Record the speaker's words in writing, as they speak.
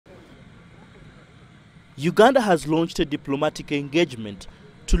Uganda has launched a diplomatic engagement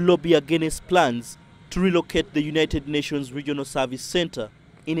to lobby against plans to relocate the United Nations Regional Service Center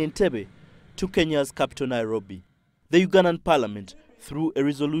in Entebbe to Kenya's capital Nairobi. The Ugandan Parliament, through a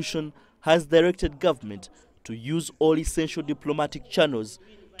resolution, has directed government to use all essential diplomatic channels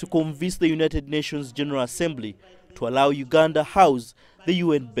to convince the United Nations General Assembly to allow Uganda house the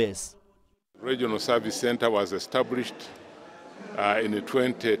UN base. Regional Service Center was established in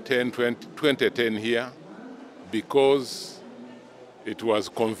 2010 here because it was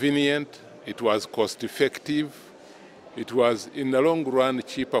convenient, it was cost-effective, it was in the long run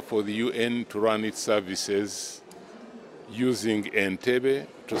cheaper for the UN to run its services using Entebbe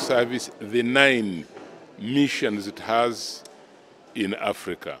to service the 9 missions it has in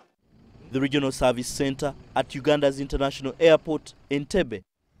Africa. The Regional Service Center at Uganda's International Airport, Entebbe,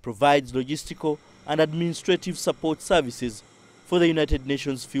 provides logistical and administrative support services for the United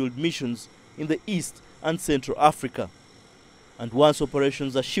Nations field missions in the East and Central Africa. And once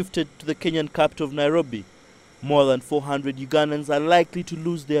operations are shifted to the Kenyan capital of Nairobi, more than 400 Ugandans are likely to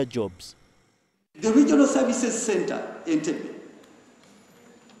lose their jobs. The Regional Services Center, Entebbe,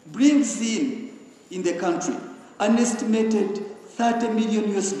 brings in the country an estimated $30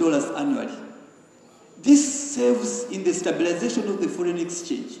 million annually. This serves in the stabilization of the foreign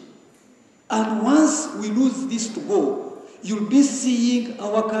exchange. And once we lose this to go, you'll be seeing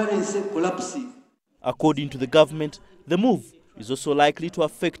our currency collapsing. According to the government, the move is also likely to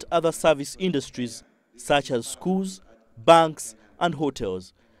affect other service industries such as schools, banks and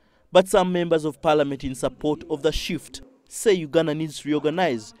hotels. But some members of parliament in support of the shift say Uganda needs to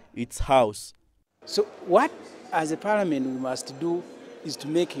reorganize its house. So what as a parliament we must do is to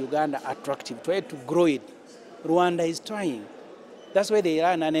make Uganda attractive, try to grow it. Rwanda is trying. That's why they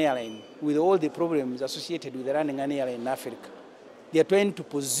run an airline with all the problems associated with running an airline in Africa. They are trying to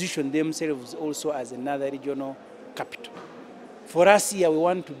position themselves also as another regional capital. For us here,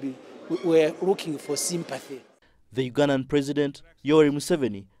 we're looking for sympathy. The Ugandan President, Yoweri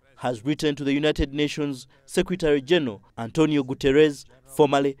Museveni, has written to the United Nations Secretary-General Antonio Guterres,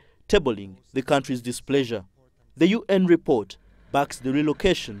 formally tabling the country's displeasure. The UN report backs the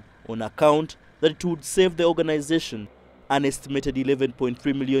relocation on account that it would save the organization an estimated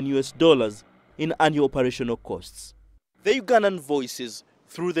 $11.3 million in annual operational costs. The Ugandan voices,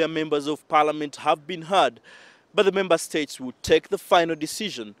 through their members of parliament, have been heard, but the member states will take the final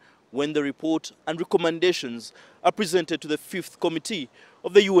decision when the report and recommendations are presented to the 5th Committee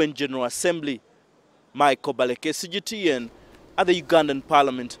of the UN General Assembly. Baleke, CGTN, at the Ugandan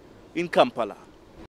Parliament in Kampala.